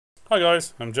Hi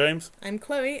guys, I'm James. I'm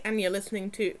Chloe, and you're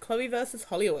listening to Chloe vs.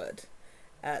 Hollywood,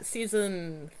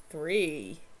 season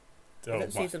 3. Is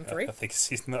it season 3? I think it's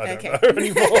season. I Okay. don't know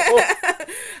anymore.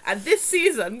 And this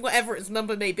season, whatever its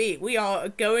number may be, we are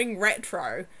going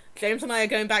retro. James and I are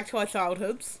going back to our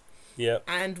childhoods. Yep.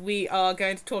 And we are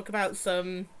going to talk about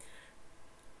some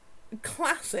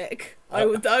classic. I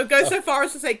would go so far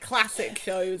as to say classic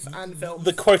shows and films.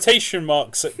 The quotation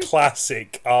marks at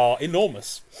classic are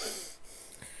enormous.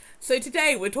 So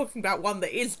today we're talking about one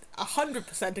that is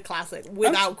 100% a classic,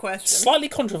 without question. Slightly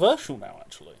controversial now,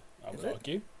 actually, I would Is it?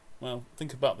 argue. Well,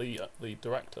 think about the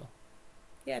director.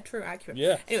 Yeah, true, accurate.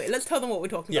 Yeah. Anyway, let's tell them what we're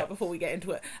talking Yeah. about before we get into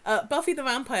it. Buffy the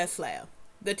Vampire Slayer,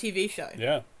 the TV show.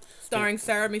 Yeah. Starring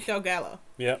Sarah Michelle Gellar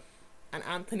Yep. and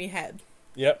Anthony Head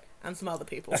Yep. and some other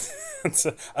people.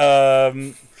 So,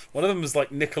 one of them was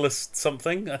like Nicholas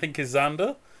something, I think is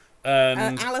Xander.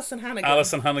 And Alison Hannigan.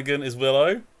 Alison Hannigan is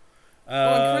Willow.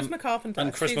 And Charisma Carpenter.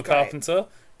 And She's Charisma great. Carpenter.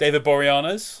 David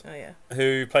Boreanaz, Oh, yeah.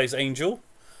 who plays Angel.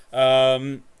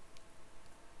 Who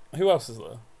else is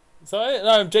there? So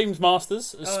no, James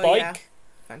Masters as Spike. Yeah.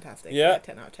 Fantastic. Yeah.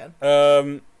 10 out of 10.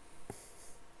 There's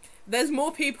There's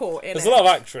more people in it. a lot of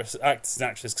actors and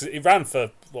actresses because it ran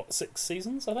for 6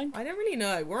 seasons, I think. I don't really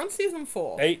know. We're on season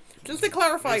 4. 8. Just to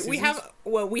clarify, 8 we seasons?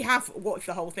 have watched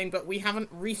the whole thing, but we haven't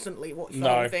recently watched the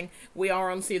No. whole thing. We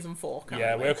are on season 4 currently.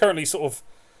 Yeah, we're currently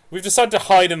we've decided to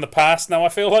hide in the past now. I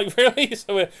feel like really,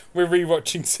 so we're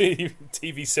rewatching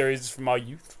TV series from our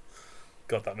youth.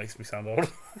 God, that makes me sound old.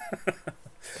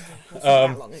 Wasn't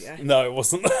that long ago. No, it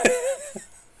wasn't.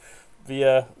 But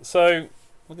yeah, so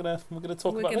we're gonna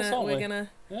talk about this, aren't we? We're gonna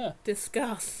Yeah.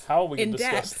 discuss. How are we in gonna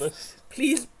discuss depth. this?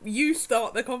 Please, you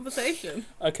start the conversation.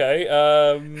 Okay.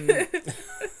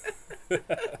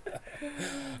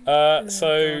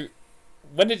 So,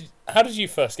 how did you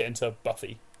first get into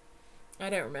Buffy? I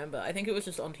don't remember. I think it was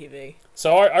just on TV.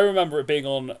 So I remember it being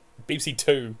on BBC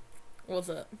Two Was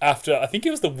it? after I think it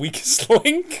was The Weakest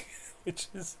Link, which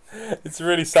is it's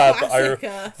really sad Classic,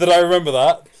 that I remember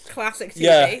that. classic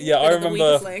TV. Yeah, I with The remember-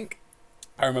 Weakest Link.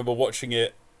 I remember watching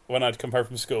it when I'd come home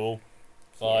from school,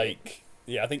 I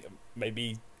think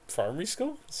maybe primary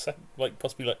school,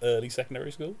 possibly early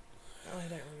secondary school. Oh, I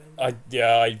don't remember.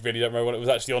 I really don't remember when it was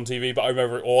actually on TV, but I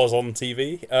remember it was on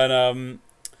TV, and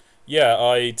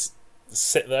I'd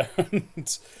sit there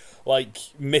and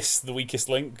miss The Weakest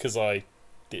Link because I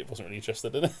wasn't really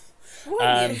interested in it.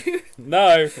 Weren't you?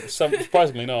 No,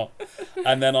 surprisingly not.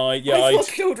 And then I thought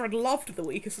children loved The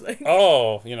Weakest Link.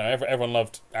 oh, everyone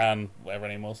loved Anne, whatever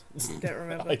her name was. Don't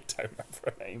remember. I don't remember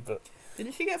her name, but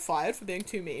Didn't she get fired for being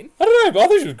too mean? I don't know. But I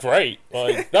thought she was great.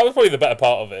 That was probably the better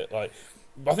part of it.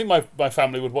 I think my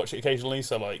family would watch it occasionally,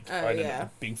 so I ended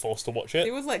up being forced to watch it.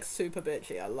 She was super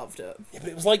bitchy. I loved it. Yeah, but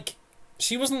it was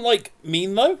she wasn't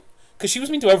mean though, because she was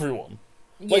mean to everyone.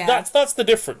 Yeah. That's the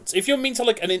difference. If you're mean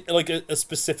to a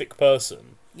specific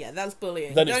person, Yeah, that's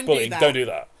bullying. then it's bullying. Don't do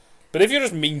that. But if you're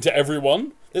just mean to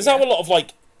everyone, there's how a lot of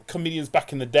comedians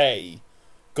back in the day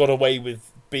got away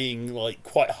with being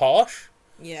quite harsh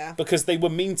Yeah. because they were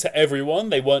mean to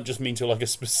everyone. They weren't just mean to a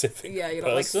specific Yeah, you're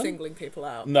person. not singling people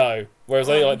out. No, whereas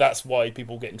that's why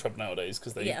people get in trouble nowadays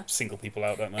because they single people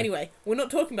out, don't they? Anyway, we're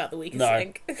not talking about The Weakest No.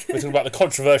 Link. We're talking about the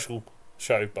controversial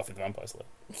show Buffy the Vampire Slayer.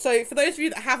 So, for those of you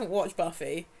that haven't watched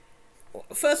Buffy,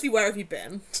 firstly, where have you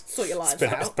been? Sort your lives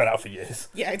It's out. been out for years.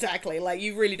 Yeah, exactly.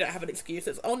 You really don't have an excuse.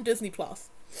 It's on Disney Plus.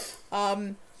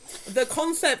 The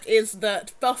concept is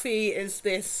that Buffy is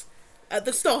this at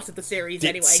the start of the series,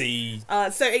 Ditzy.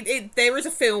 anyway. So there is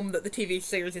a film that the TV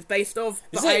series is based off,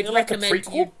 but Is it I'd a recommend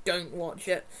prequel? you don't watch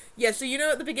it. Yeah, so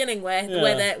at the beginning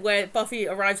where Buffy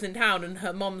arrives in town and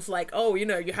her mom's like, oh, you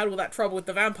had all that trouble with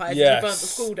the vampires and you burnt the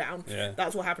school down. Yeah.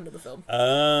 That's what happened to the film.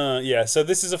 Yeah, so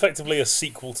this is effectively a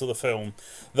sequel to the film,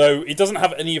 though it doesn't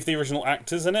have any of the original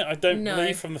actors in it, I don't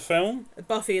believe, from the film.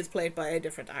 Buffy is played by a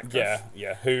different actress.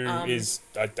 Yeah, who is...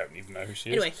 I don't even know who she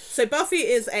is. Anyway, so Buffy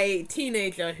is a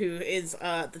teenager who is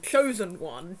the chosen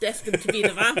one, destined to be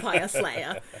the vampire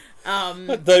slayer.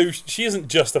 Though she isn't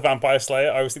just a vampire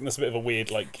slayer, I always think that's a bit of a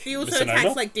weird, She also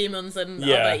misnomer. attacks, demons and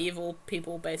other evil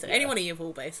people, basically. Anyone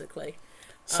evil, basically.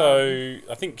 So,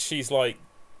 I think she's,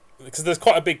 because there's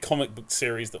quite a big comic book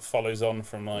series that follows on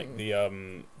from, the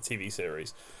TV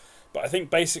series. But I think,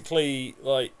 basically,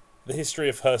 the history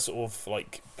of her sort of,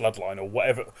 bloodline or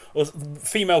whatever, or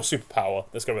female superpower,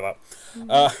 let's go with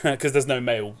that. Because there's no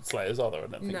male slayers, are there? I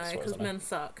don't think, No, as far as because I know. men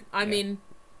suck. I mean...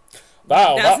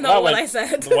 Wow, that's that not what went- I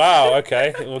said. Wow,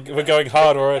 okay. We're going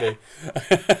hard already.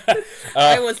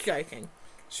 I was joking.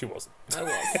 She wasn't. I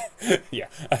was. Yeah.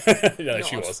 No,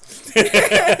 she Not. was.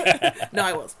 No,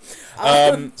 I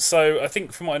was. So I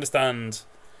think from what I understand,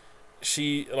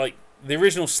 she like the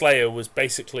original Slayer was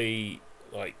basically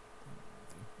like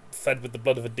fed with the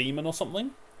blood of a demon or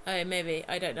something. Oh, maybe.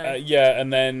 I don't know. Yeah,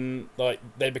 and then like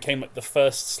they became like the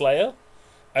first Slayer,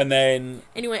 and then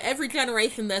Anyway, every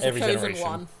generation there's a chosen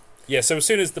one. Yeah, so as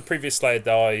soon as the previous Slayer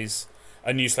dies,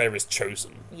 a new Slayer is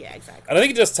chosen. Yeah, exactly. And I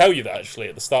think it does tell you that actually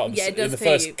at the start of Yeah, it does in the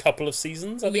tell first you. couple of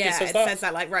seasons. I think Yeah, it says that. it says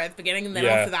that like right at the beginning, and then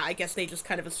Yeah. after that, I guess they just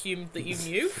kind of assumed that you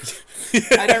knew.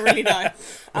 I don't really know.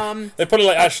 They're probably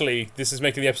like, actually, this is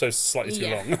making the episode slightly too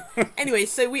long. Anyway,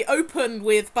 so we open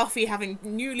with Buffy having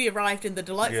newly arrived in the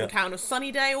delightful town of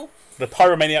Sunnydale. The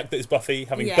pyromaniac that is Buffy,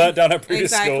 having burnt down her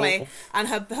previous school. And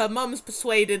her mum's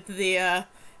persuaded the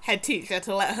head teacher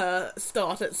to let her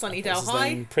start at Sunnydale High.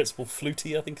 Name? Principal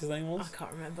Flutie, I think his name was. I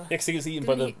can't remember. Yeah, because he was eaten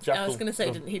by the jackal. I was going to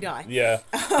say, didn't he die? Yeah.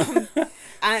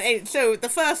 So the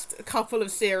first couple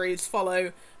of series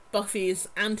follow Buffy's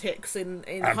antics in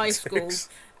high school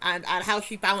and how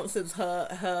she balances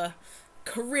her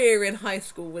career in high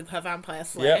school with her vampire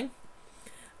slaying.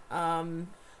 Yep.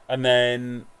 And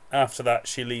then after that,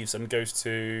 she leaves and goes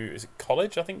to, is it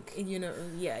college, I think?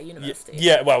 University.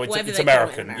 Yeah, well, it's Whatever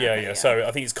American. They call it in America, Yeah. So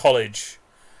I think it's college.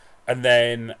 And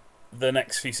then the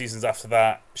next few seasons after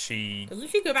that, Doesn't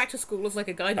she go back to school as like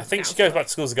a guidance I think counselor? she goes back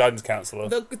to school as a guidance counsellor.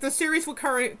 The series we're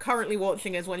currently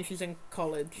watching is when she's in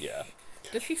college. Yeah.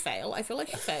 Does she fail? I feel like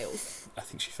she fails. I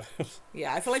think she fails.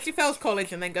 Yeah, I feel like she fails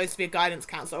college and then goes to be a guidance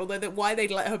counsellor. Although why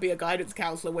they'd let her be a guidance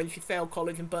counsellor when she failed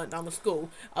college and burnt down the school,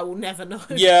 I will never know.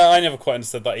 Yeah, I never quite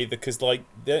understood that either, because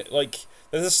there's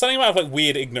a stunning amount of like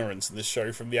weird ignorance in this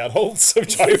show from the adults,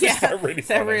 which I always find really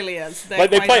funny. There really is. Like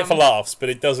they play it for laughs, but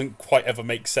it doesn't quite ever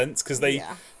make sense because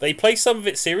they play some of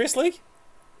it seriously.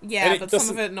 Yeah, but some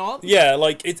of it not. Yeah,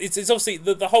 like it's obviously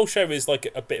the whole show is like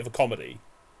a bit of a comedy.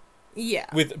 Yeah.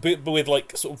 With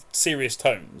like sort of serious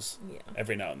tones. Yeah.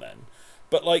 Every now and then,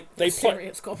 but like they play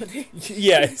serious comedy.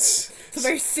 Yeah, it's a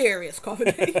very serious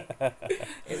comedy.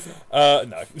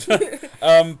 No.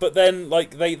 But then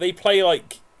like they play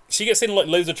like she gets in like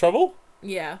loads of trouble.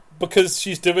 Yeah. Because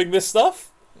she's doing this stuff.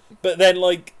 But then,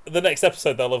 like, the next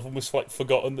episode, they'll have almost, like,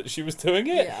 forgotten that she was doing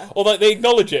it. Yeah. Or, like, they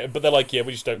acknowledge it, but they're like, yeah,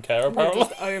 we just don't care, apparently. We're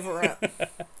just over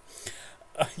it.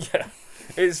 Yeah.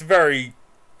 It's very,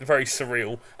 very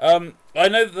surreal. I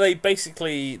know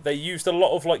that they used a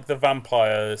lot of, like, the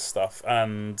vampire stuff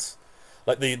and,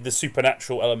 like, the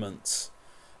supernatural elements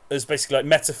as basically, like,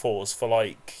 metaphors for,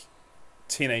 like,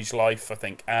 teenage life, I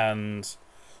think, and,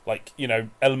 like, you know,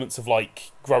 elements of,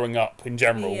 like, growing up in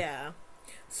general. Yeah.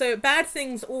 So bad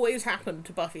things always happen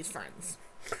to Buffy's friends.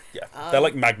 Yeah, they're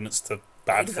like magnets to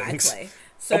bad things. Exactly.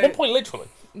 So, at one point, literally.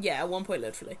 Yeah, at one point,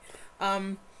 literally.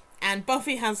 And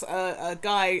Buffy has a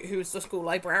guy who's the school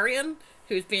librarian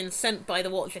who's been sent by the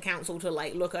Watcher Council to,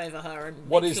 like, look over her and...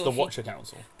 What is the Watcher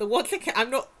Council? The Watcher... I'm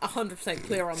not 100%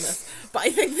 clear on this, but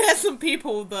I think there's some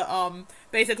people that,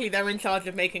 basically they're in charge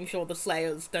of making sure the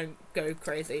Slayers don't go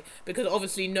crazy, because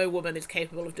obviously no woman is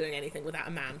capable of doing anything without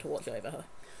a man to watch over her.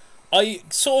 I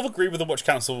sort of agree with the Watch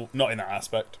Council, not in that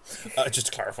aspect, just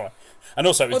to clarify. And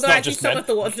also, it's not just men. Some of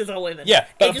the Watchers are women. Yeah,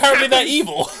 but apparently they're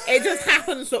evil. It just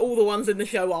happens that all the ones in the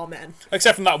show are men.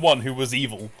 Except from that one who was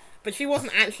evil. But she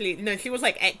wasn't actually... No, she was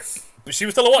like ex... But she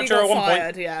was still a Watcher at one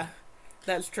fired, point. Yeah,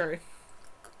 that's true.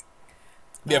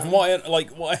 Yeah, from what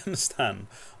I understand,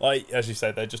 like, as you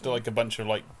said, they're just like a bunch of,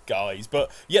 like, guys. But,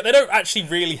 yeah, they don't actually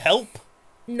really help.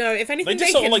 No, if anything, they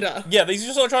just sort of, like... Yeah, they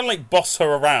just sort of try and, like, boss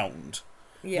her around.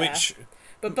 Yeah.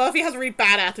 But Buffy has a really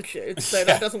bad attitude, so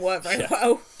that doesn't work very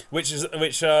well. Which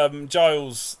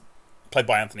Giles, played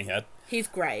by Anthony Head. He's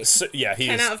great. So, yeah, he's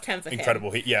 10 out of 10 for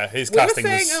incredible. him. His casting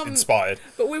was inspired.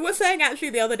 But we were saying actually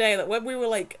the other day that when we were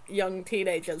like young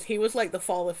teenagers, he was like the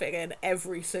father figure in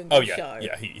every single show.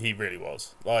 Yeah, he really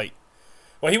was. Like,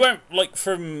 well, he went like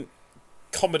from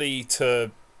comedy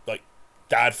to like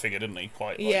dad figure, didn't he?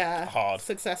 Quite hard,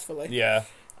 successfully. Yeah.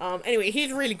 Anyway,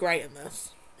 he's really great in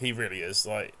this. He really is.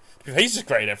 Like, he's just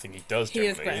great in everything he does. He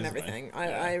is great in everything.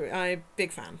 I'm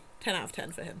big fan. 10 out of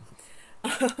 10 for him.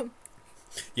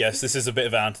 Yes, this is a bit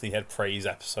of an Anthony Head praise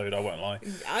episode, I won't lie.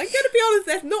 I'm gonna be honest,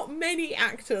 there's not many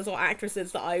actors or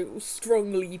actresses that I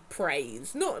strongly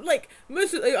praise. Not, like,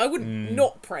 most of them, I wouldn't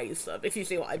not praise them, if you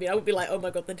see what I mean. I would be like, oh my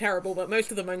god, they're terrible, but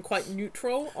most of them I'm quite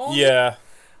neutral on. Yeah.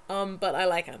 But I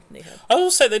like Anthony Head. I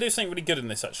will say they do something really good in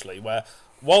this, actually, where,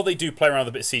 while they do play around with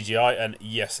a bit of CGI, and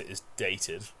yes, it is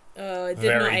dated. It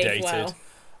did not age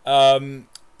well.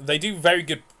 They do very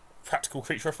good practical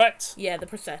creature effects. Yeah, the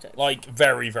prosthetics. Like,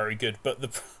 very, very good. But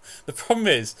the problem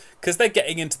is, because they're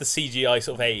getting into the CGI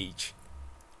sort of age,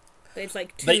 it's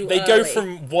like they go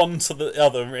from one to the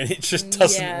other and it just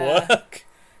doesn't work.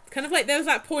 Kind of like there was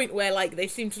that point where like they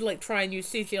seemed to like try and use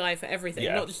CGI for everything,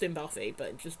 Yeah. not just in Buffy,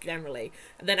 but just generally.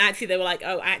 And then actually they were like,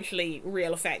 oh, actually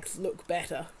real effects look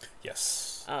better.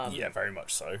 Yes. Yeah, very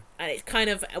much so. And it's kind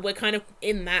of we're kind of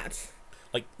in that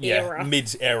Like era.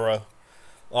 mid-era.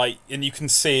 Like, and you can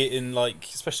see it in like,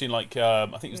 especially in like I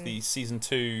think it was the season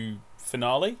 2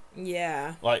 finale.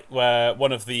 Yeah. Like where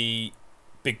one of the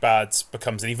big bads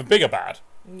becomes an even bigger bad.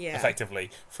 Yeah. Effectively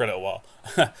for a little while,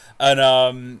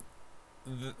 and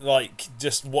like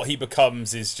just what he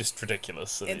becomes is just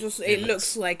ridiculous. And It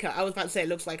looks like I was about to say it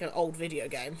looks like an old video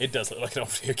game. It does look like an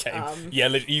old video game. Yeah,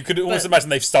 you could almost imagine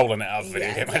they've stolen it out of the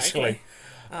video game exactly.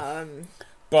 actually.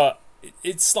 But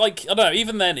it's like I don't know.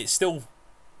 Even then, it's still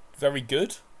very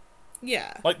good.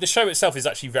 Yeah. Like the show itself is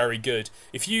actually very good.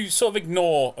 If you sort of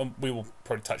ignore, and we will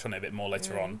probably touch on it a bit more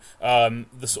later on,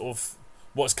 the sort of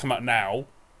what's come out now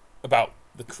about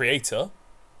the creator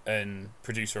and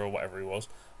producer or whatever he was,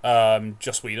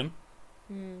 Joss Whedon.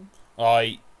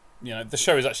 The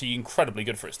show is actually incredibly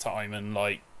good for its time and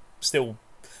like still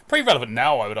pretty relevant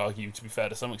now. I would argue, to be fair,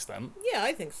 to some extent. Yeah,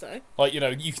 I think so. Like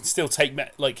you can still take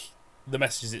like the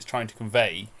messages it's trying to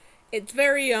convey. It's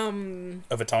very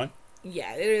over time.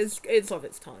 Yeah, it is. It's of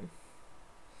its time.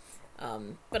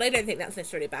 But I don't think that's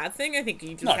necessarily a bad thing. I think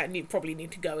you just probably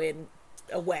need to go in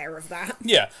aware of that.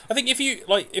 Yeah, I think if you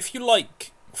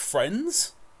like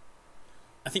Friends,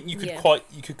 I think you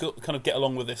could kind of get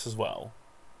along with this as well.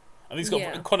 I think it's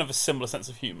got kind of a similar sense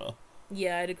of humour.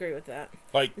 Yeah, I'd agree with that.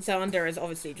 Like Xander is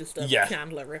obviously just a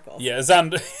Chandler ripoff. Yeah,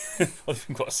 Xander. Well,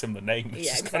 they've got a similar name, which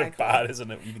is kind of bad,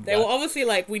 isn't it? They were obviously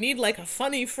like, we need like a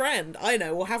funny friend. I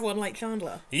know, we'll have one like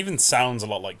Chandler. He even sounds a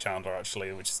lot like Chandler,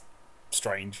 actually, which is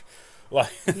strange.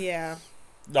 Like, yeah.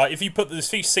 Like if you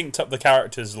synced up the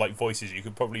characters like voices, you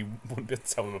probably wouldn't be able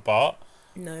to tell them apart.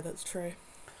 No, that's true.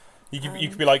 You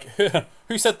could be like,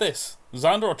 who said this,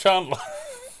 Xander or Chandler?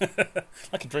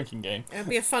 Like a drinking game. It'd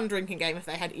be a fun drinking game if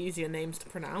they had easier names to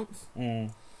pronounce.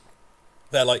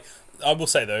 They're like, I will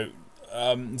say though,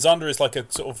 Xander is like a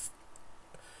sort of,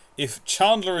 if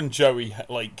Chandler and Joey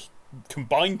like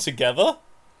combined together.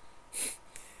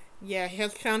 Yeah, he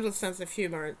has Chandler's sense of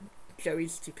humour and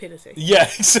Joey's stupidity. Yeah,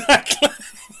 exactly.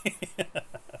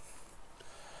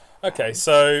 Okay,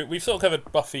 so we've sort of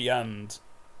covered Buffy and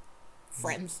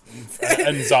Friends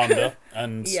and Xander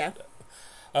and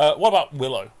what about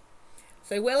Willow?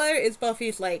 So Willow is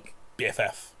Buffy's like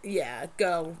BFF. Yeah,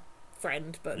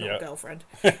 girlfriend, but not girlfriend.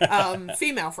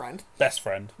 Female friend. Best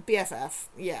friend. BFF.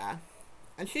 Yeah,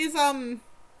 and she's I'm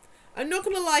not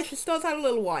gonna lie, she starts out a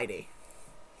little whiny.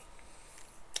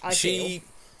 She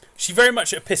very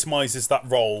much epitomises that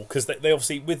role because they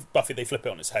obviously with Buffy they flip it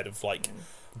on its head of like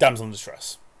damsel in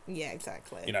distress. Yeah,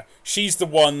 exactly. You know, she's the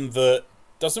one that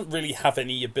doesn't really have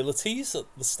any abilities at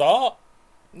the start.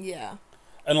 Yeah.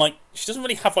 And like she doesn't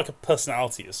really have like a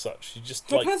personality as such. She just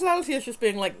her personality is just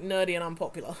being like nerdy and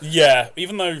unpopular. Yeah,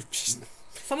 even though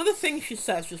some of the things she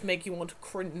says just make you want to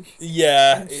cringe.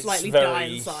 Yeah, and slightly die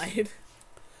inside.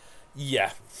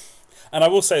 Yeah, and I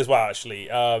will say as well, actually,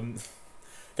 going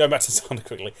back to Xander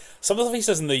quickly, some of the stuff he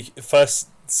says in the first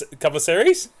cover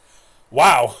series.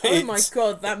 Wow. Oh my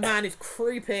god, that man is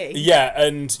creepy. Yeah,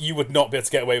 and you would not be able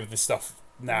to get away with this stuff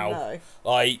now. No.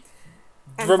 Like,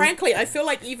 and frankly, I feel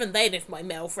like even then, if my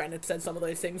male friend had said some of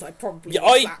those things, I'd probably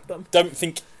slap them. I don't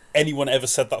think anyone ever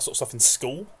said that sort of stuff in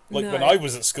school. Like, when I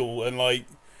was at school, and like,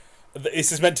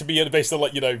 this is meant to be based on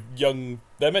like, you know, young...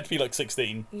 They're meant to be like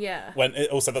 16. Yeah. When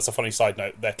also, that's a funny side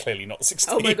note, they're clearly not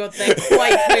 16. Oh my god, they're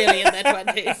quite clearly in their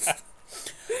 20s.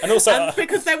 And also,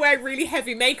 because they're wearing really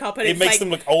heavy makeup, and it makes them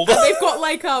look older. And they've got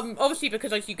like obviously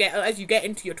because as you get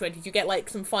into your 20s, you get like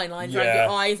some fine lines around your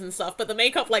eyes and stuff, but the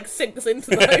makeup like sinks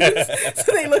into those,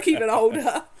 so they look even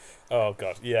older. Oh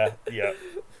god, yeah.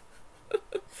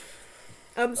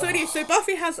 So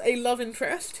Buffy has a love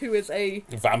interest who is a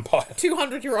vampire,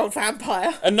 200-year-old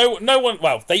vampire, and no one.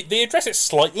 Well, they address it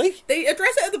slightly. They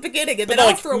address it at the beginning, and then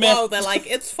after a while, they're like,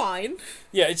 it's fine.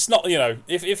 Yeah, it's not. You know,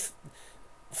 if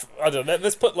I don't know,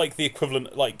 let's put like the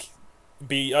equivalent, like I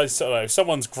don't know,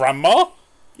 someone's grandma,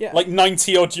 like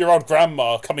 90-odd-year-old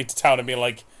grandma coming to town and being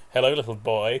like, "Hello, little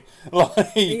boy." Like,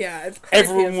 it's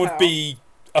everyone would be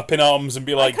up in arms and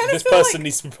be like, "This person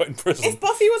needs to be put in prison." If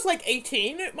Buffy was like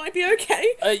 18, it might be okay.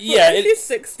 Yeah, if she's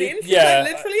 16, she's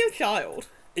like literally a child.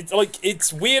 It's like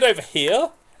it's weird over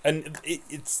here, and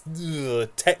it's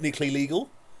technically legal.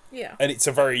 Yeah, and it's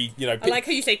a very I like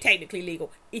how you say technically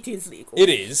legal. It is legal. It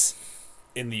is.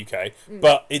 In the UK,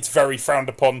 but it's very frowned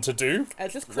upon to do.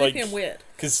 It's just creepy and weird.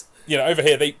 Because over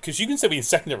here because you can still be in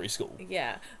secondary school.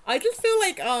 Yeah, I just feel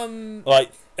like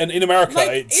and in America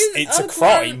it's a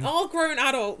crime. Are grown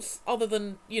adults other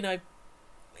than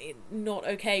not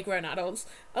okay grown adults,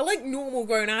 are like normal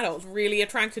grown adults really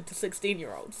attracted to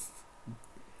 16-year-olds?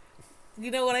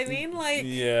 You know what I mean? Like,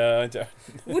 yeah, I don't.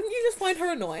 Wouldn't you just find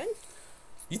her annoying?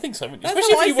 You think so? That's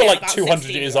Especially how if I you were feel like about 200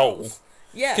 years 16-year-olds. old.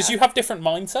 Yeah. Because you have different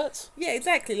mindsets. Yeah,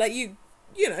 exactly. Like, you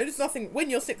know, there's nothing... When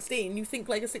you're 16, you think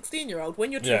like a 16-year-old.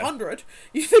 When you're 200,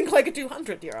 you think like a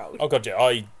 200-year-old. Oh, God, yeah.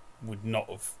 I would not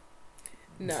have...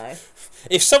 No.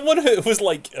 If someone who was,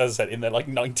 like, as I said, in their, like,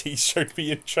 90s showed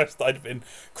me interest, I'd have been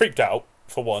creeped out,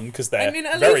 for one, because they're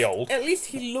very old. At least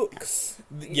he looks...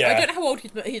 Yeah. I don't know how old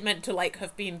he's meant to, like,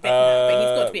 have been bitten at, but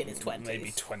he's got to be in his 20s.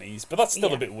 Maybe 20s. But that's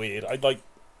still a bit weird. I'd like...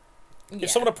 If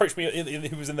someone approached me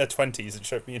who was in their 20s and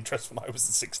showed me interest when I was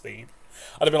 16,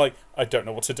 I'd have been like, I don't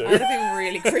know what to do. I'd have been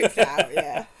really creeped out,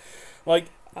 yeah. Like,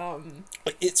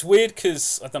 it's weird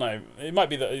because, I don't know, it might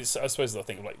be that, I suppose the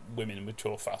thing of, like, women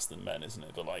mature faster than men, isn't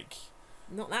it? But, like...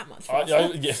 Not that much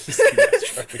faster. Yes, that's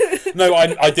true. No,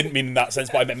 I didn't mean in that sense,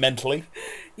 but I meant mentally.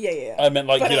 Yeah. I meant,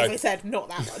 like, but you know... as I said, not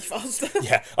that much faster.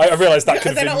 Yeah, I realised that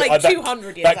could have been... They're not, like,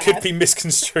 200 years That could ahead. be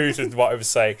misconstrued with what I was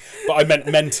saying. But I meant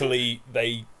mentally,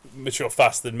 they mature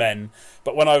faster than men.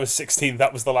 But when I was 16,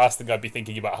 that was the last thing I'd be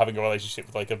thinking about, having a relationship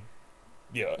with, like,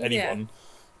 anyone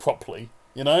properly.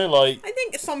 You know, like... I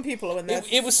think some people are in their...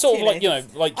 It was sort of like, you know,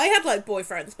 like... I had, like,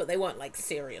 boyfriends, but they weren't, like,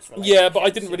 serious relationships. Yeah, but I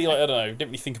didn't really, like, I don't know,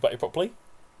 didn't really think about it properly.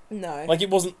 No. Like, it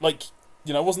wasn't, like,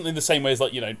 you know, it wasn't in the same way as,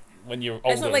 like, you know, when you're older.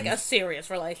 It's not, like, a serious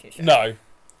relationship. No.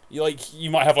 You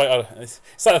might have, like, it's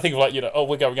like a thing of, like, you know, oh,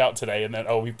 we're going out today, and then,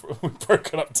 oh, we've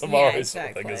broken up tomorrow, sort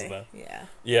of thing, isn't there? Yeah.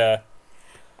 Yeah.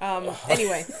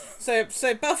 Anyway,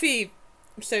 so Buffy...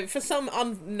 So, for some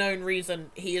unknown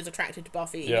reason, he is attracted to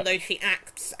Buffy, even though she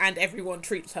acts and everyone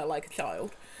treats her like a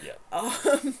child.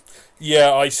 Yeah.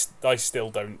 Yeah, I still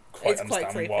don't quite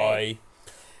understand why.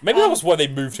 Maybe that was why they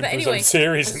moved him to his own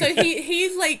series. So he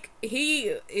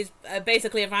is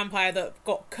basically a vampire that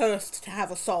got cursed to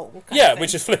have a soul. Yeah,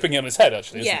 which is flipping on his head,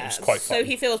 actually, isn't it? Which is quite fun. So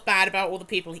he feels bad about all the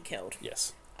people he killed.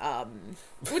 Yes.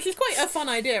 Which is quite a fun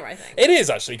idea, I think. It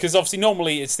is, actually, because obviously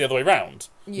normally it's the other way around.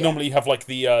 Yeah. Normally you have, like,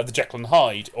 the Jekyll and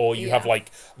Hyde, or you have, like,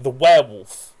 the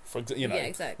werewolf, you know. Yeah,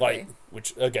 exactly. Like,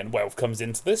 which, again, werewolf comes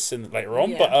into this later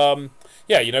on. Yeah.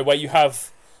 But, you know, where you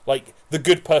have... Like, the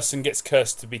good person gets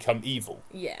cursed to become evil.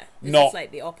 Yeah. Not like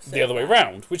the opposite. The other way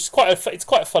around, which is it's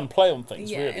quite a fun play on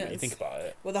things, really, when you think about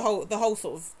it. Well, the whole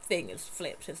sort of thing is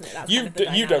flipped, isn't it? That's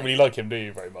you don't really like him, do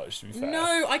you, very much, to be fair?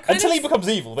 No, Until he becomes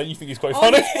evil, then you think he's quite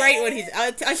funny. He's great when he's...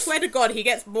 I swear to God, he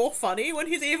gets more funny when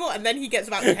he's evil, and then he gets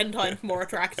about 10 times more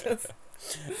attractive.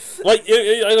 Like,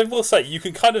 I will say, you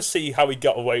can kind of see how he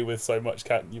got away with so much,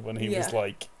 can't you, when he was,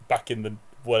 like, back in the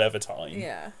whatever time.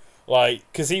 Yeah. Like,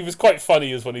 because he was quite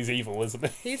funny as when he's evil, isn't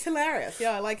he? He's hilarious.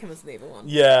 Yeah, I like him as an evil one.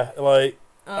 Yeah, like,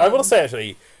 I will say,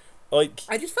 actually, like...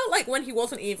 I just felt like when he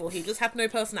wasn't evil, he just had no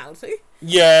personality.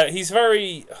 Yeah, he's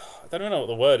very... I don't know what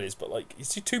the word is, but, like,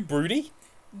 is he too broody?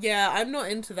 Yeah, I'm not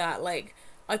into that. Like,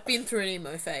 I've been through an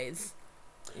emo phase.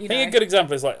 I think a good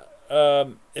example is, like,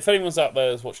 if anyone's out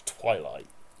there has watched Twilight...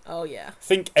 Oh, yeah.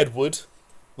 Think Edward.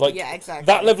 Like, yeah, exactly.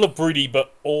 That level of broody,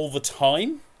 but all the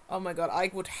time... Oh my God, I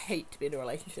would hate to be in a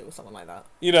relationship with someone like that.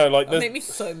 You know, like... That would make me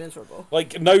so miserable.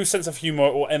 Like, no sense of humour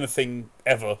or anything,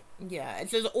 ever. Yeah,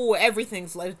 it's just,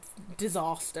 everything's like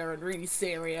disaster and really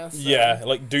serious. Yeah,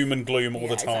 like doom and gloom all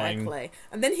the time. Exactly.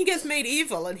 And then he gets made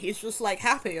evil and he's just, like,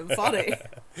 happy and funny.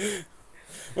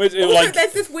 Also, like,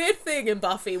 there's this weird thing in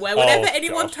Buffy where whenever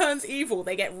anyone turns evil,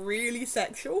 they get really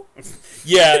sexual.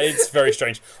 Yeah, it's very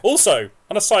strange. Also,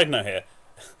 on a side note here,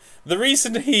 the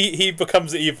reason he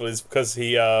becomes evil is because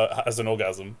he has an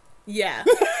orgasm. Yeah,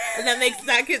 and then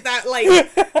that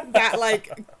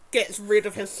gets rid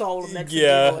of his soul and makes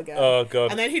him evil again. Oh God!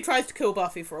 And then he tries to kill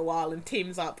Buffy for a while and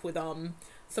teams up with some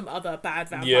other bad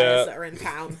vampires that are in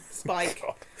town. Spike,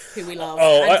 who we love.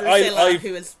 Oh,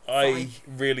 who is fine. I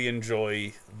really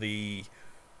enjoy the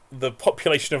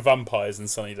population of vampires in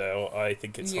Sunnydale. I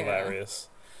think it's hilarious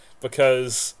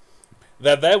because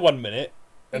they're there 1 minute.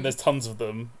 And there's tons of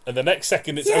them, and the next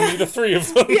second it's only the 3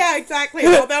 of them. Yeah, exactly.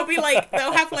 Or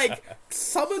they'll have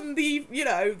summon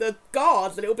the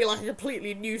guards, and it'll be like a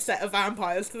completely new set of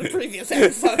vampires to the previous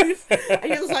episode. And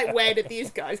you're just like, where did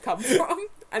these guys come from?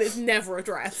 And it's never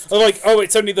addressed. They're like, oh,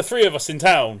 it's only the 3 of us in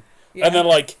town. Yeah. And they're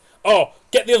like, oh,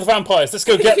 get the other vampires, let's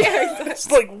go get them. Exactly. It's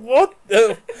like, what?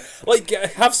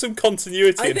 Have some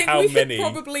continuity in how many. I think we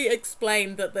should probably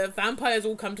explain that the vampires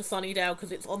all come to Sunnydale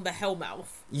because it's on the Hellmouth.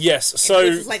 Yes, so...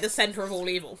 Which is like the centre of all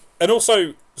evil. And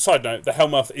also, side note, the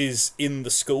Hellmouth is in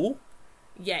the school.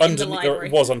 Yeah, in the library.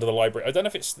 It was under the library. I don't know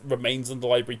if it remains under the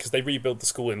library because they rebuild the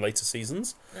school in later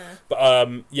seasons. Yeah.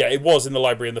 But yeah, it was in the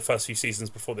library in the first few seasons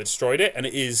before they destroyed it, and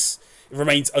it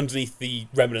remains underneath the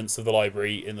remnants of the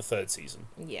library in the third season.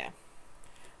 Yeah.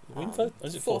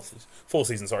 Is it fourth season? Fourth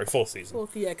season, sorry, fourth season.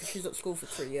 Fourth, yeah, because she's at school for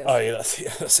 3 years. Oh yeah,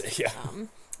 that's it. Yeah.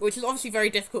 Which is obviously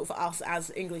very difficult for us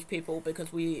as English people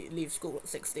because we leave school at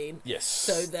 16. Yes.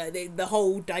 So the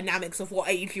whole dynamics of what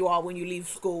age you are when you leave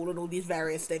school and all these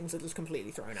various things are just completely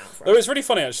thrown out for us. It's really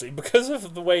funny actually because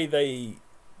of the way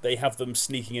they have them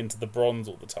sneaking into the bronze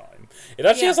all the time. It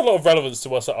actually has a lot of relevance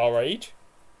to us at our age.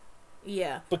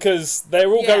 Yeah. Because they're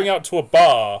all going out to a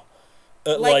bar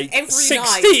at like every 60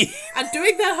 night and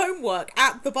doing their homework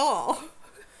at the bar.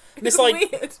 And it's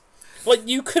like weird. Like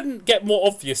you couldn't get more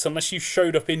obvious unless you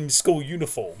showed up in school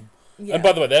uniform. Yeah. And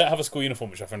by the way, they don't have a school uniform,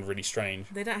 which I find really strange.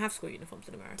 They don't have school uniforms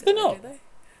in America. They're not. Do they?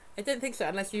 I don't think so,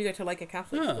 unless you go to like a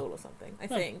Catholic school or something. I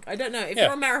think. I don't know. If Yeah.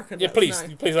 you're American, please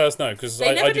let us know because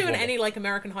they never I do in any like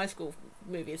American high school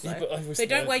movies. Though. They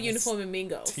don't wear uniform in Mean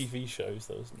Girls. TV shows,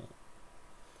 though, isn't it?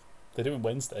 They do in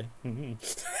Wednesday. No,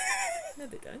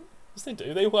 they don't. Yes, they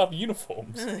do. They all have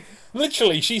uniforms.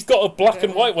 Literally, she's got a black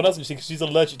and white one, hasn't she? Because she's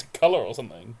allergic to colour or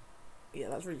something. Yeah,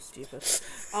 that's really stupid.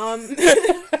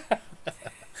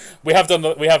 We have done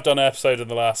an episode in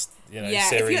the last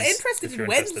series. If you're interested in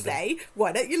Wednesday,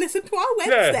 why don't you listen to our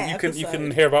Wednesday episode? You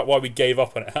can hear about why we gave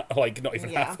up on it. Like not even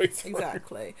halfway through.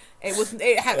 Exactly.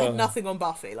 It had nothing on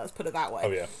Buffy. Let's put it that way.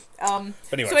 Oh yeah.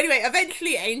 Anyway. So anyway,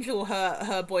 eventually Angel,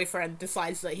 her boyfriend,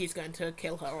 decides that he's going to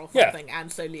kill her or something,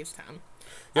 and so leaves town.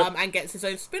 Yep. And gets his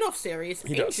own spin-off series,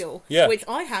 Angel, which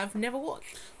I have never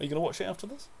watched. Are you going to watch it after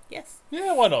this? Yes.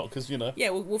 Yeah, why not? Because Yeah,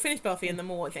 we'll finish Buffy and then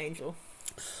we'll watch Angel.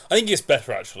 I think it's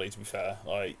better, actually, to be fair.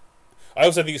 Like, I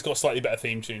also think it's got a slightly better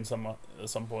theme tune at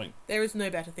some point. There is no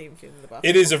better theme tune than the Buffy.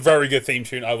 It is a very good theme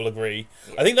tune, I will agree.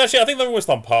 Yeah. I think they're almost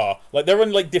on par. Like, they're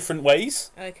in, like, different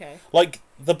ways. Okay. Like,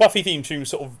 the Buffy theme tune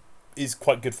sort of is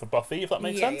quite good for Buffy, if that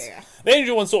makes sense. Yeah. The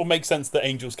Angel one sort of makes sense, the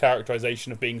Angel's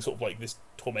characterization of being sort of like this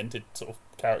tormented sort of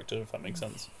character, if that makes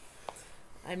sense.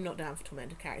 I'm not down for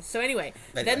tormented characters. So anyway,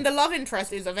 then the love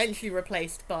interest is eventually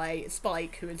replaced by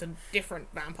Spike, who is a different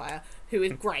vampire, who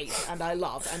is great, and I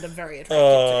love, and I'm very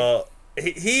attracted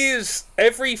to. He is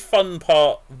every fun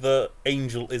part that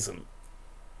Angel isn't.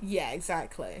 Yeah,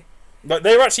 exactly. Like,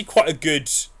 they're actually quite a good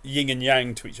yin and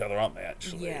yang to each other, aren't they,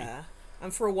 actually? Yeah.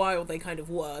 And for a while, they kind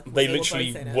of were. They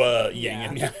literally were yin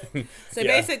and yang. So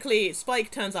basically,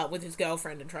 Spike turns up with his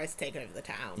girlfriend and tries to take over the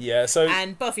town. Yeah, so...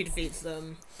 And Buffy defeats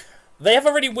them. They have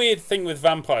a really weird thing with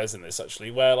vampires in this, actually,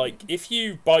 where, like, if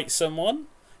you bite someone,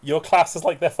 you're classed as,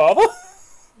 like, their father.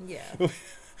 Yeah.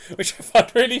 Which I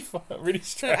find really strange.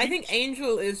 So I think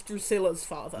Angel is Drusilla's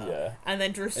father. Yeah. And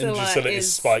then Drusilla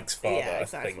is Spike's father,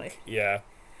 exactly. I think. Yeah.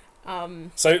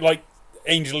 So, like...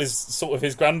 Angel is sort of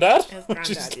his granddad. Which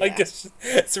is like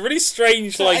it's a really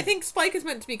strange. So I think Spike is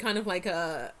meant to be kind of like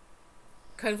a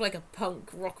punk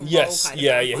rock and roll kind of.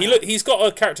 Yeah. He's got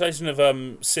a characterization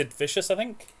of Sid Vicious, I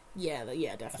think. Yeah,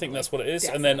 definitely. I think that's what it is,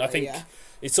 Definitely, and then I think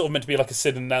it's sort of meant to be like a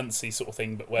Sid and Nancy sort of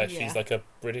thing, but where she's like a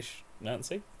British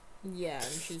Nancy. Yeah,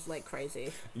 and she's like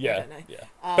crazy. Yeah, I don't know. Yeah.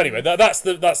 But anyway,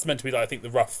 that's meant to be I think the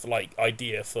rough like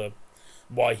idea for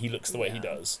why he looks the way he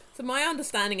does. So my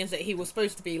understanding is that he was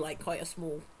supposed to be like quite a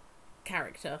small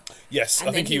character. Yes, and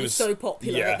I think he was so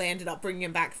popular that they ended up bringing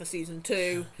him back for season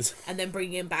 2, and then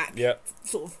bringing him back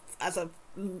sort of as a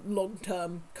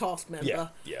long-term cast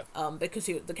member. Yeah. Because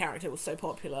the character was so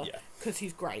popular. Yeah. Because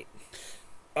he's great.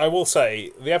 I will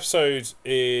say the episode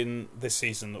in this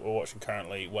season that we're watching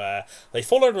currently, where they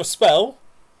fall under a spell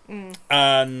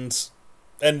and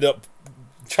end up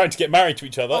trying to get married to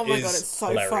each other. Oh my god, it's so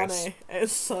hilarious. funny.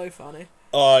 It's so funny.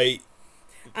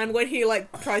 And when he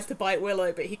like tries to bite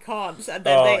Willow, but he can't, and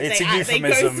then they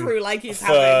go through like he's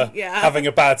having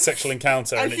a bad sexual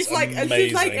encounter, and she's it's like, amazing. And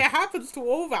she's like, it happens to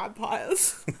all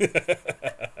vampires.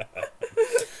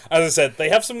 As I said, they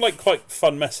have some like quite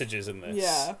fun messages in this.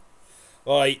 Yeah.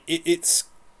 Like it's,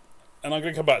 and I'm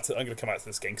going to come back to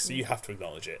this again because you have to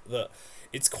acknowledge it, that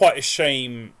it's quite a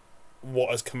shame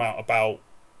what has come out about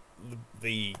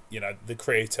the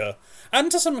creator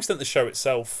and to some extent the show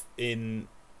itself in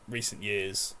recent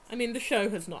years. I mean, the show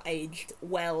has not aged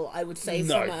well, I would say,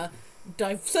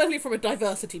 certainly from a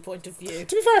diversity point of view.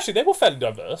 To be fair, actually, they were fairly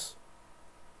diverse.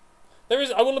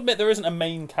 I will admit, there isn't a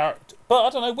main character, but I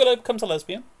don't know, Willow becomes a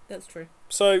lesbian. That's true.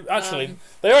 So actually,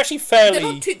 they're actually fairly.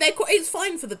 They're not too, it's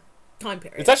fine for the time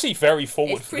period. It's actually very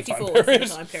forward. It's pretty forward for the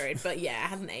time period, but yeah, it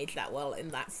hasn't aged that well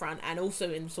in that front, and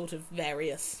also in sort of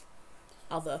various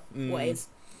other ways.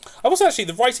 I was actually,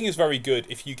 the writing is very good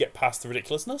if you get past the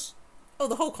ridiculousness. Oh,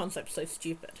 the whole concept's so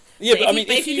stupid. Yeah, but I if mean,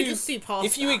 you could just see past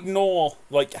if you that, ignore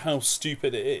like how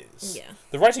stupid it is, yeah,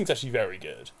 the writing's actually very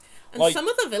good. and Like, some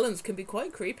of the villains can be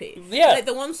quite creepy. Yeah. Like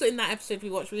the ones in that episode we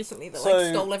watched recently that like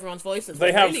stole everyone's voices.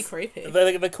 They're really creepy.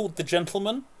 They're called the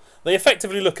Gentlemen. They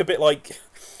effectively look a bit like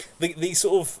the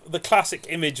sort of the classic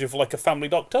image of like a family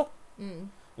doctor,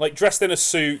 like dressed in a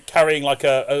suit, carrying like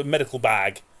a medical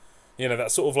bag. You know,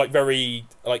 that sort of like very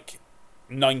like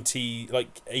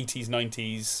 80s,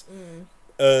 90s,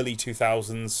 early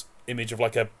 2000s image of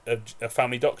like a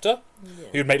family doctor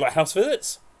who'd make like house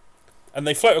visits. And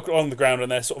they float along the ground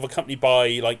and they're sort of accompanied by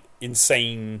like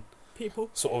insane people,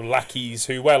 sort of lackeys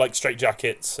who wear like straight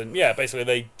jackets, and yeah, basically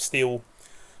they steal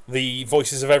the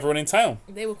voices of everyone in town.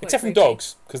 They were quite except from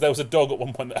dogs, because there was a dog at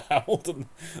one point that howled, and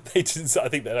they didn't. I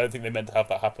don't think they meant to have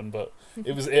that happen, but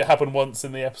it happened once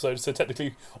in the episode. So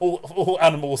technically, all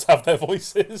animals have their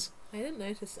voices. I didn't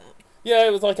notice that. Yeah,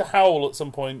 it was like a howl at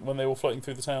some point when they were floating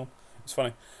through the town. It's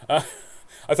funny. I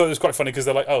thought it was quite funny because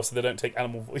they're like, oh, so they don't take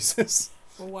animal voices.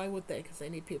 Well, why would they? Because they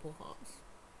need people hearts.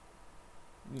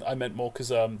 I meant more because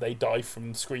they die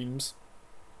from screams.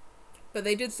 But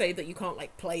they did say that you can't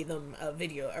like play them a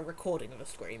recording of a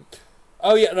scream.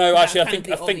 Oh yeah, no. That's actually,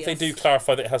 kind I of think they do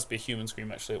clarify that it has to be a human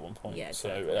scream actually at one point. Yeah,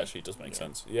 exactly. So it actually does make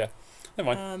sense. Yeah.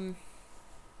 Never mind.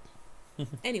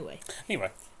 Anyway.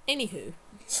 Anywho.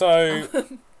 So,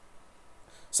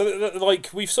 like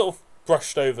we've sort of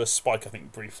brushed over Spike, I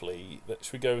think briefly.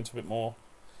 Should we go into a bit more?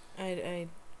 Okay.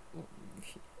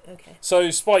 So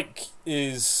Spike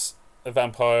is a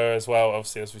vampire as well,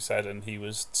 obviously, as we said, and he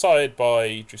was sired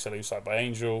by Drusilla, who was sired by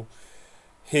Angel.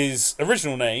 His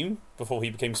original name, before he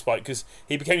became Spike, because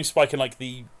he became Spike in like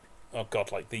the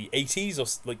 80s or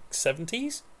like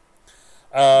 70s.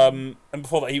 And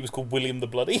before that he was called William the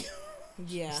Bloody.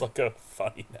 Yeah. It's like a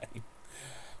funny name.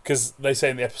 Because they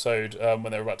say in the episode,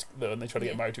 when they try to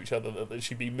get married to each other, that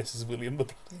she'd be Mrs. William the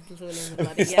Bloody. Mrs. William the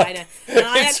Bloody, yeah, I know. And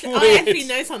I actually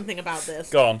know something about this.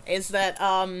 Go on. Is that,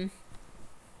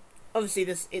 obviously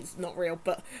it's not real,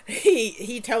 but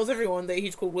he tells everyone that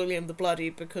he's called William the Bloody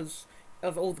because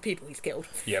of all the people he's killed.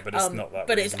 Yeah, but it's not that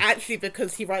But reason. it's actually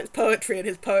because he writes poetry and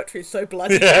his poetry is so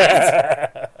bloody.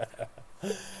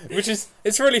 Which is,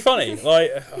 it's really funny.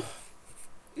 Like,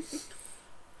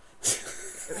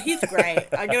 he's great.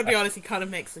 I'm gonna be honest, he kind of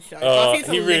makes the show. Buffy's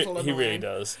he little really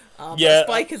does. Yeah,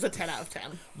 Spike is a 10 out of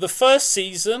 10. The first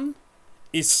season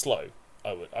is slow.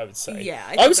 I would say. Yeah,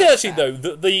 I would say actually fair.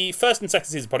 though the first and second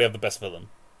season probably have the best villain.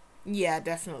 Yeah,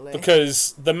 definitely.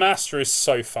 Because the Master is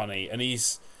so funny, and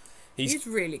he's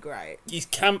really great. He's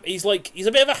he's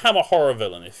a bit of a Hammer horror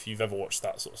villain if you've ever watched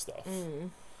that sort of stuff.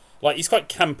 Like he's quite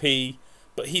campy,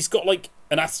 but he's got like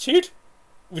an attitude,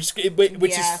 which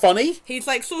is funny. He's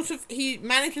like he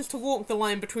manages to walk the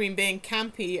line between being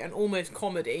campy and almost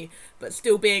comedy, but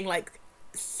still being like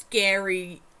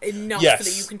scary enough so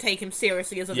that you can take him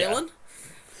seriously as a villain.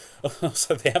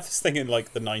 So they have this thing in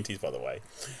like the 90s, by the way,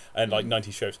 and like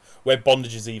 90s shows where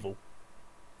bondage is evil.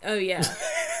 Oh yeah.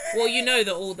 Well, you know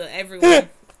that everyone.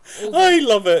 I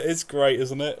love it. It's great,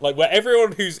 isn't it? Like where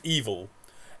everyone who's evil.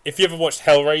 If you ever watched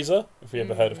Hellraiser, if you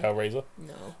ever heard of Hellraiser,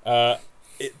 no.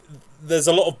 There's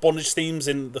a lot of bondage themes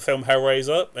in the film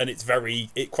Hellraiser, and it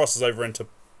crosses over into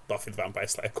Buffy the Vampire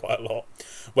Slayer quite a lot,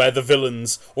 where the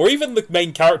villains or even the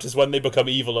main characters, when they become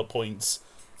evil at points,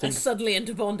 are suddenly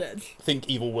into bondage. Think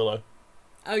Evil Willow.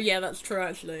 Oh yeah, that's true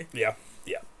actually. Yeah.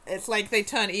 It's like they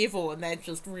turn evil and they're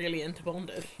just really into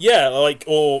bondage. Yeah, like,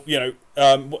 or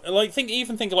like think of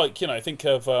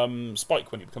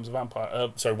Spike when he becomes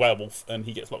a werewolf, and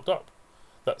he gets locked up.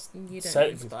 That's you don't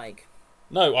mean Spike.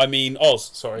 No, I mean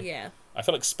Oz. Sorry. Yeah. I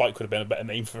feel like Spike would have been a better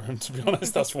name for him, to be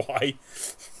honest. That's why.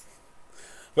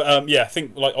 But I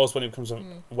think like Oz when he becomes a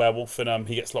werewolf and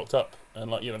he gets locked up, and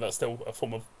like that's still a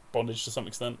form of bondage to some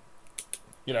extent.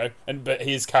 But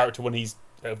his character when he's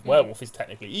a werewolf is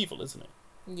technically evil, isn't it?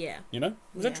 Yeah.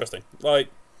 It's interesting. Like,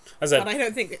 as I said, but I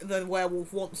don't think the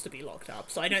werewolf wants to be locked up,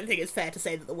 so I don't think it's fair to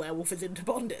say that the werewolf is into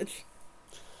bondage.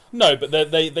 No, but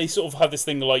they sort of have this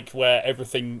thing like where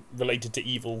everything related to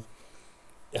evil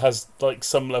has like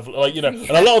some level, like and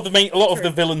a lot of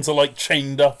the villains are like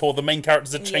chained up, or the main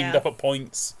characters are chained up at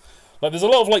points. Like, there's a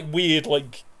lot of like weird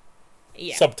like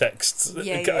subtexts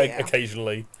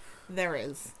occasionally. There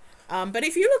is. But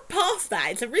if you look past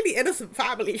that, it's a really innocent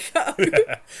family show.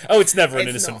 Oh, it's never an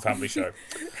innocent family show.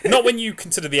 Not when you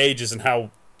consider the ages and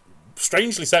how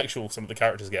strangely sexual some of the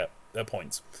characters get at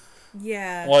points.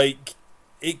 Yeah. Like,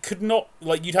 it could not...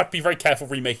 Like, you'd have to be very careful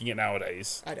remaking it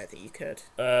nowadays. I don't think you could.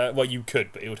 Well, you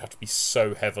could, but it would have to be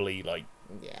so heavily, like,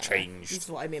 changed. That's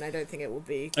what I mean. I don't think it would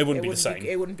be... It wouldn't be the same.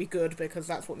 It wouldn't be good, because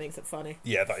that's what makes it funny.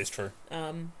 Yeah, that is true.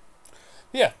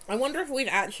 Yeah. I wonder if we'd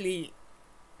actually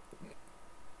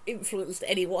influenced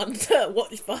anyone to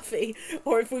watch Buffy,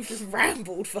 or if we've just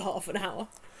rambled for half an hour.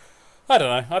 I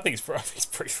don't know. I think it's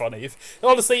pretty funny.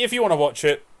 Honestly, if you want to watch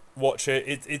it, watch it.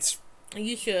 It's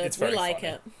You should. It's very we like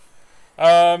funny. it.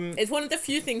 Um, It's one of the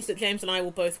few things that James and I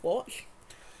will both watch.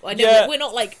 I know Yeah. we're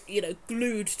not like,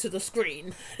 glued to the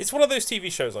screen. it's one of those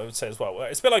TV shows, I would say, as well, where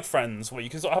it's a bit like Friends, where you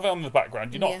can sort of have it on in the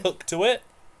background. You're not Yeah. hooked to it.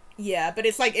 Yeah, but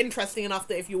it's like interesting enough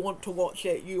that if you want to watch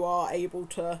it, you are able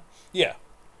to. Yeah.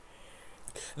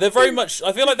 They're very much.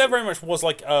 I feel like they're very much was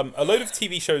like a load of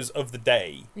TV shows of the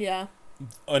day, Yeah.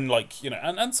 and like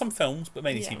and some films, but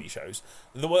mainly Yeah. TV shows.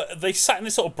 They sat in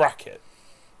this sort of bracket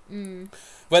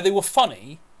where they were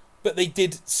funny, but they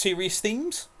did serious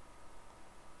themes.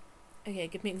 Okay,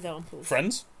 give me examples.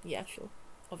 Friends, Yeah, sure.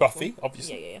 Buffy,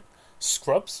 obviously. Yeah.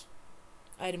 Scrubs,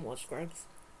 I didn't watch Scrubs.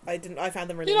 I found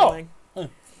them really You know- annoying.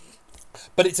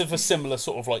 but it's of a similar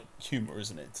sort of like humor,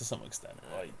 isn't it, to some extent?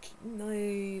 Like No,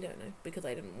 I don't know, because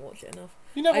I didn't watch it enough.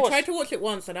 you never I watched. tried to watch it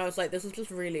once, and I was like, this is just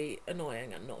really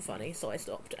annoying and not funny, so I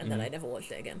stopped, and Mm. then I never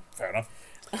watched it again. Fair enough.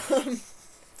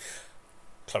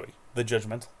 Chloe, the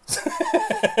judgmental.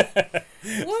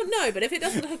 Well, no, but if it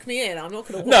doesn't hook me in, I'm not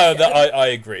going to watch No, it. I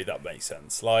agree. That makes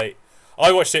sense. Like,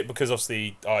 I watched it because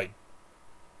obviously I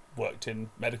worked in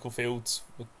medical fields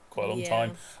for quite a long Yeah.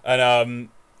 time, and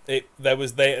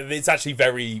it's actually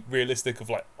very realistic of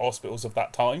like hospitals of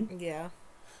that time. Yeah.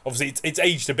 Obviously, it's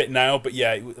aged a bit now, but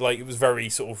yeah, it was very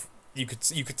sort of you could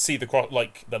see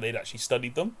like that they'd actually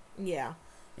studied them, Yeah.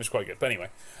 which was quite good. But anyway,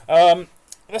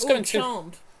 let's go Ooh, into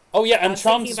Charmed. Oh yeah, I and was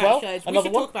Charmed thinking as about well. shows. Another we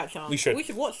should one. talk about Charmed. We should. We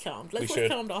should watch Charmed. Let's We watch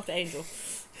should. Charmed after Angel.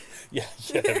 Yeah,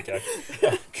 there we go.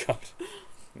 Oh god,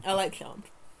 I like Charmed.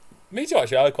 me too.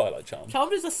 Actually, I quite like Charmed.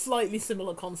 Charmed is a slightly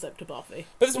similar concept to Buffy.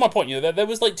 But this is my point. There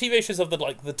was like TV shows of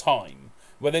the time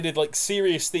where they did like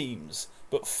serious themes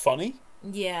but funny,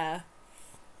 Yeah.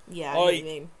 Yeah, I know what you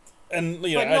mean. and But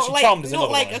actually not like, Charmed is not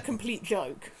another like one. a complete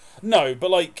joke. No, but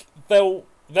like they'll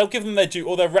give them their due,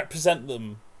 or they'll represent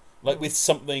them like with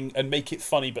something and make it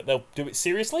funny, but they'll do it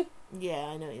seriously. Yeah,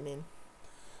 I know what you mean.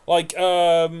 Like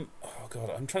oh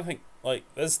god, I'm trying to think. Like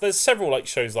there's several like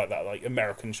shows like that, like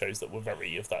American shows that were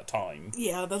very of that time.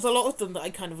 Yeah, there's a lot of them that I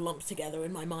kind of lumped together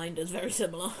in my mind as very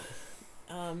similar.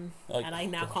 Like, And I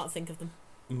now can't think of them.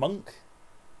 Monk.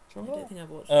 I don't think I've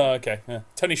watched Oh, okay. Yeah.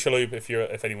 Tony Shalhoub,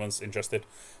 if anyone's interested,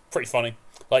 pretty funny.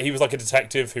 Like he was like a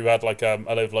detective who had like a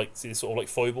load of like these sort of like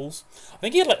foibles. I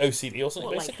think he had like OCD or something.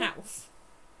 What, like basically. House?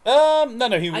 No.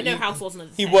 I know House wasn't a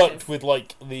He detective. worked with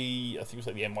like I think it was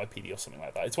like the NYPD or something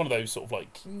like that. It's one of those sort of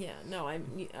like. Yeah, no, I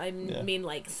Yeah. mean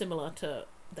like similar to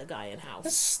the guy in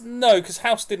House. No, because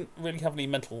House didn't really have any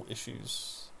mental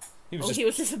issues. He was He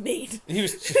was just mean. He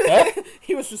was just, huh?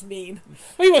 He was just mean.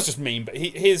 Well, he was just mean, but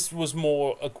his was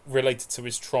more related to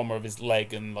his trauma of his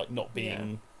leg and like not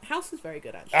being. House is very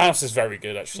good actually. House is very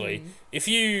good actually. If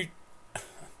you,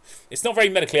 it's not very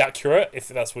medically accurate if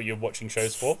that's what you're watching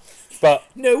shows for, but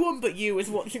No one but you is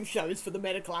watching shows for the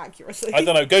medical accuracy. I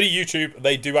don't know. Go to YouTube.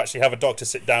 They do actually have a doctor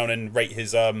sit down and rate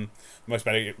his most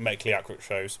medically accurate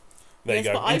shows. There Yes,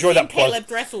 you go. but Enjoy I've seen that plug. Caleb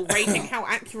Dressel rating how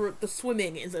accurate the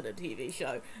swimming is at a TV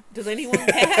show. Does anyone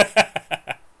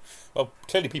care? Well,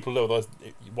 clearly people know. Otherwise,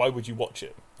 why would you watch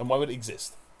it? And why would it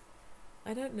exist?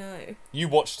 I don't know. You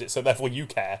watched it, so therefore you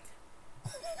care.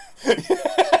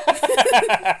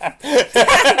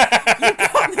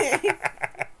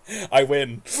 I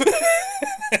win.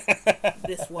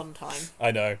 This one time.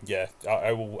 I know. Yeah,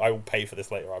 I will pay for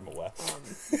this later. I'm aware.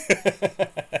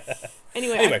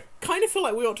 Anyway, Anyway. I kind of feel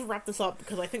like we ought to wrap this up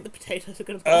because I think the potatoes are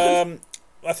going to burn.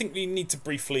 I think we need to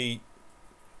briefly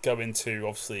go into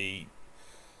obviously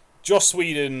Joss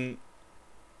Whedon.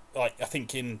 Like I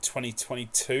think in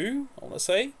 2022, I want to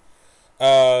say,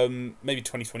 maybe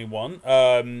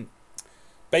 2021.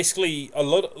 Basically, a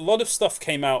lot of stuff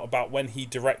came out about when he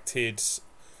directed.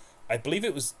 I believe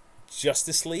it was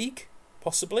Justice League,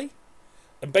 possibly,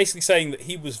 and basically saying that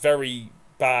he was very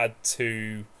bad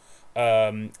to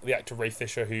the actor Ray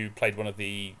Fisher, who played one of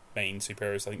the main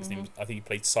superheroes. I think his name was, I think he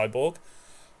played Cyborg,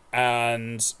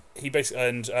 and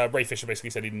Ray Fisher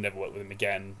basically said he'd never work with him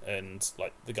again, and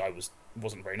like the guy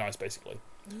wasn't very nice, basically.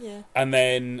 Yeah. And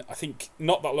then I think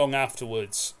not that long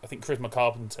afterwards, I think Charisma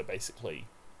Carpenter basically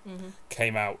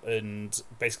came out and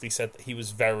basically said that he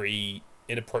was very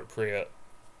inappropriate,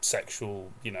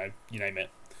 sexual, you name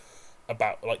it,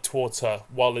 about like towards her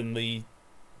while in the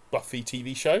Buffy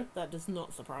TV show. That does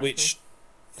not surprise Which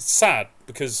is sad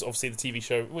because obviously the TV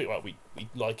show we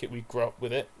like it, we grew up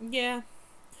with it. me. Yeah.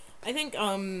 I think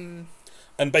And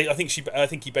I think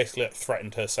he basically like,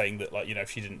 threatened her, saying that like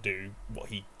if she didn't do what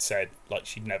he said, like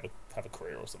she'd never have a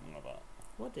career or something like that.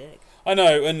 What dick? I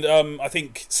know, and I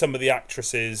think some of the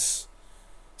actresses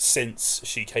since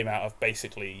she came out have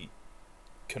basically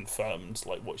confirmed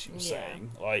like what she was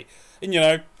saying. Like,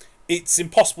 and it's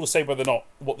impossible to say whether or not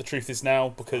what the truth is now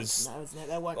because no, isn't it?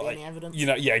 There won't be any evidence.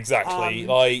 Yeah, exactly.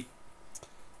 Like,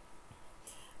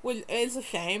 well, it's a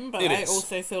shame, but I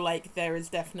also feel like there is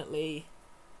definitely.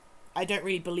 I don't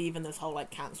really believe in this whole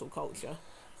like cancel culture.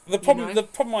 The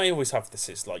problem I always have with this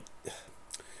is like,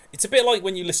 it's a bit like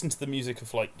when you listen to the music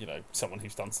of like someone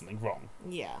who's done something wrong.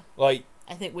 Yeah. Like,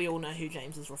 I think we all know who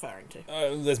James is referring to.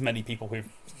 There's many people who,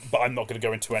 but I'm not going to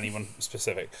go into anyone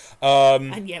specific.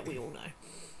 And yet we all know.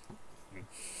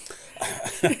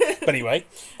 But anyway.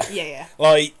 Yeah.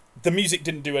 Like, the music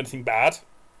didn't do anything bad.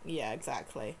 Yeah,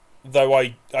 exactly. Though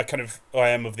I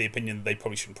am of the opinion that they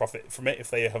probably shouldn't profit from it if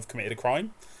they have committed a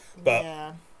crime.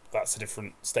 But that's a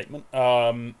different statement.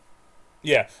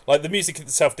 Yeah, like the music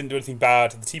itself didn't do anything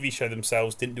bad. The TV show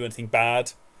themselves didn't do anything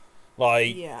bad.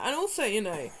 Like, yeah, and also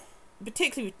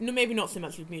particularly maybe not so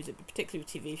much with music, but particularly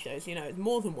with TV shows. It's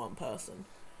more than one person.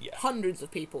 Yeah, hundreds of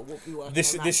people will be working on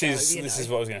that this show, this is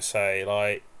what I was going to say.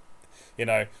 Like,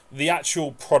 the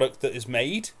actual product that is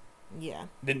made,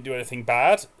 didn't do anything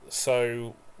bad.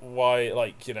 So why,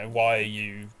 why are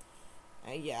you?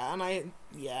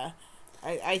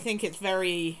 I think it's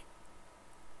very.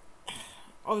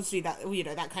 Obviously, that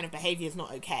that kind of behaviour is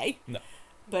not okay. No.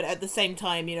 But at the same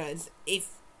time, if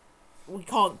we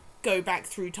can't go back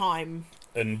through time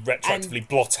and retroactively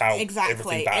blot out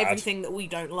everything that we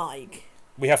don't like,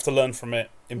 we have to learn from it,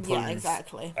 improve. Yeah,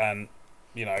 exactly. And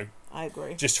I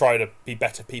agree. Just try to be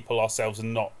better people ourselves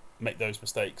and not make those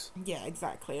mistakes. Yeah,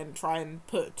 exactly, and try and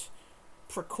put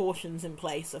precautions in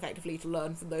place effectively to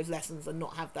learn from those lessons and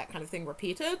not have that kind of thing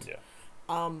repeated.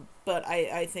 Yeah. But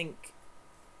I think.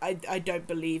 I don't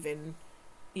believe in,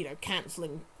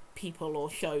 cancelling people or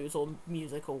shows or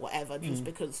music or whatever just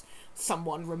because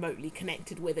someone remotely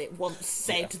connected with it once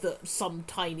said that some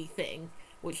tiny thing,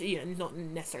 which, not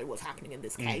necessarily what's happening in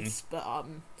this case, but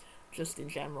just in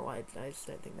general, I just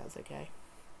don't think that's okay.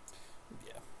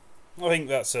 Yeah. I think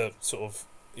that's a sort of,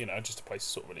 just a place to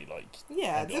sort of really like...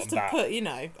 Yeah, just to put,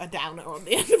 a downer on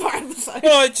the end of our episode.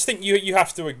 Well, I just think you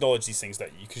have to acknowledge these things,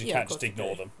 don't you? Because you can't just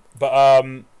ignore them.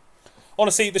 But,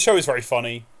 honestly, the show is very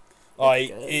funny.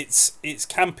 Like, it's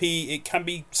campy. It can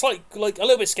be slightly, like, a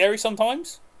little bit scary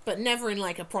sometimes. But never in,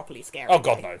 like, a properly scary way.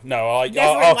 God, no. No,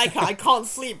 never in, like, I can't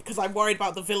sleep because I'm worried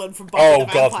about the villain from Buffy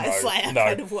the Vampire Slayer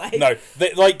kind of way. No,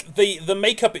 the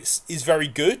makeup is very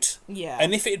good. Yeah.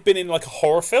 And if it had been in, like, a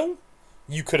horror film,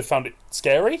 you could have found it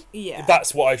scary. Yeah.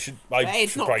 That's what I should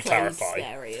probably clarify.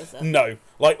 Scary, is it? No.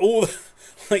 Like,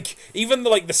 even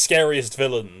the scariest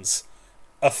villains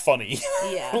are funny.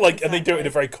 Yeah. Exactly. And they do it in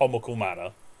a very comical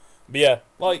manner. But yeah,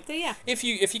 if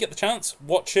you get the chance,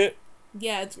 watch it.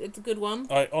 Yeah, it's a good one.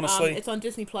 Honestly, it's on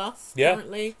Disney Plus. Yeah,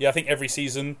 currently. Yeah, I think every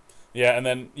season. Yeah, and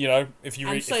then if you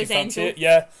fancy Angel.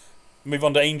 it, move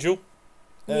on to Angel.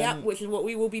 Yeah, which is what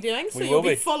we will be doing. So you'll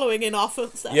be following in our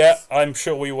footsteps. Yeah, I'm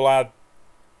sure we will add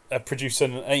produce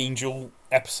an Angel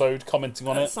episode commenting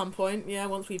on it at some point. Yeah,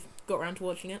 once we've got around to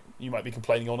watching it. You might be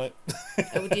complaining on it.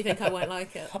 Do you think I won't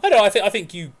like it? I know. I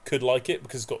think you could like it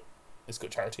because it's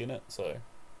got charity in it. So.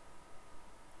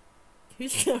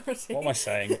 Who's charity? What am I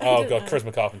saying? Oh god,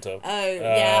 Charisma Carpenter. Oh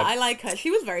yeah, I like her. She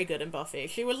was very good in Buffy.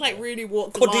 She was really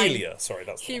walked the line. Cordelia, sorry,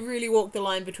 that's. She really walked the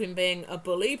line between being a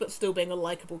bully but still being a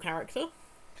likable character.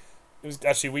 It was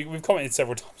actually we've commented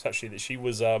several times actually that she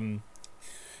was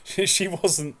she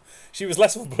was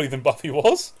less of a bully than Buffy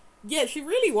was. Yeah, she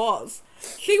really was.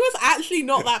 She was actually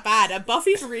not that bad, and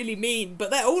Buffy's really mean,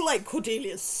 but they're all like,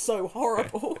 Cordelia's so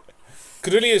horrible.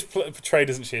 Cordelia is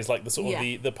portrayed, isn't she, as like the sort of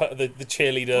the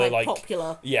cheerleader, like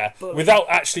popular, bully. Without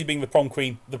actually being the prom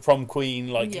queen,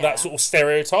 that sort of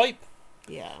stereotype.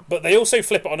 Yeah. But they also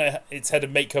flip it on its head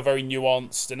and make her very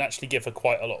nuanced and actually give her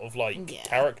quite a lot of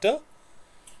character.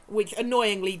 Which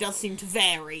annoyingly does seem to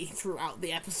vary throughout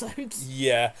the episodes.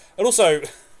 Yeah, and also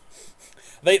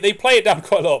they play it down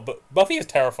quite a lot, but Buffy is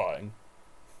terrifying.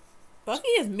 Buffy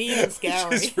is mean and scary.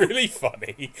 Which is really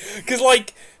funny because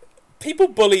people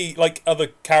bully other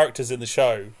characters in the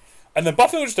show, and then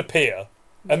Buffy will just appear,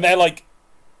 and they're like,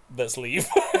 "Let's leave,"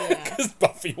 because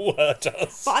Buffy will hurt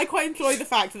us. But I quite enjoy the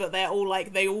fact that they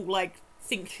all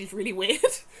think she's really weird.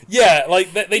 Yeah,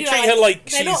 they treat her like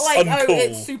she's not like, uncool. Oh,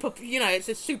 it's super. It's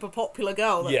a super popular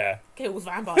girl that kills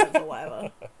vampires or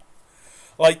whatever.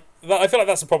 I feel like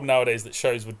that's a problem nowadays that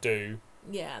shows would do.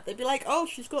 Yeah, they'd be like, "Oh,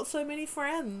 she's got so many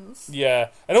friends." Yeah,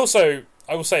 and also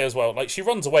I will say as well, she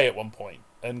runs away at one point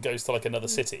and goes to another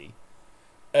city,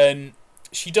 and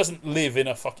she doesn't live in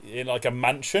a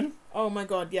mansion. Oh my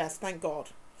god! Yes, thank God.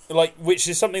 like, which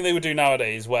is something they would do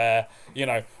nowadays, where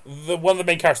one of the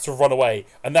main characters will run away,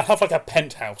 and they'll have like a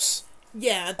penthouse.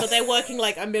 Yeah, but they're working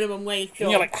like a minimum wage job.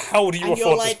 And you're like, how do you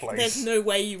afford this place? There's no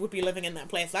way you would be living in that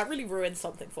place. That really ruins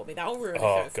something for me. That will ruin a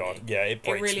show for God, me. yeah, it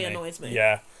breaks really me. annoys me.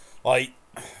 Yeah, like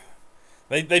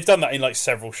they've done that in like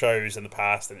several shows in the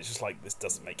past, and it's just like, this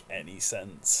doesn't make any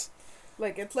sense.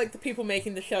 Like, it's like the people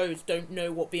making the shows don't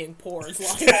know what being poor is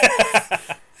like.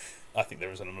 I think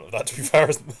there is an element of that, to be fair,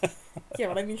 isn't there? Yeah,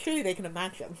 but I mean, surely they can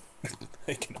imagine.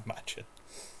 They can imagine.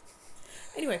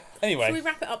 Anyway, should we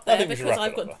wrap it up there, because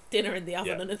I've got dinner in the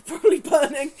oven and it's probably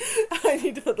burning. I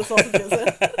need to put the sausages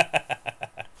in.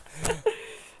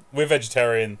 We're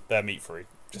vegetarian, they're meat-free.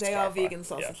 They are vegan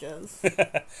sausages.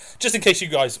 Yeah. Just in case you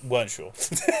guys weren't sure.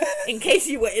 In case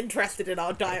you were interested in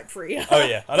our dietary. Oh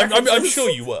yeah, and I'm sure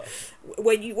you were.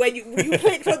 When you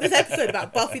clicked on this episode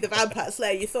about Buffy the Vampire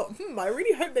Slayer, you thought, I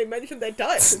really hope they mention their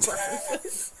dietary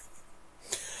preferences.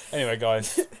 Anyway,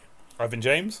 guys, I've been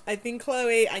James. I've been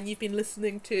Chloe, and you've been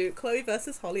listening to Chloe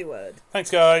vs. Hollywood. Thanks,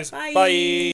 guys. Bye. Bye.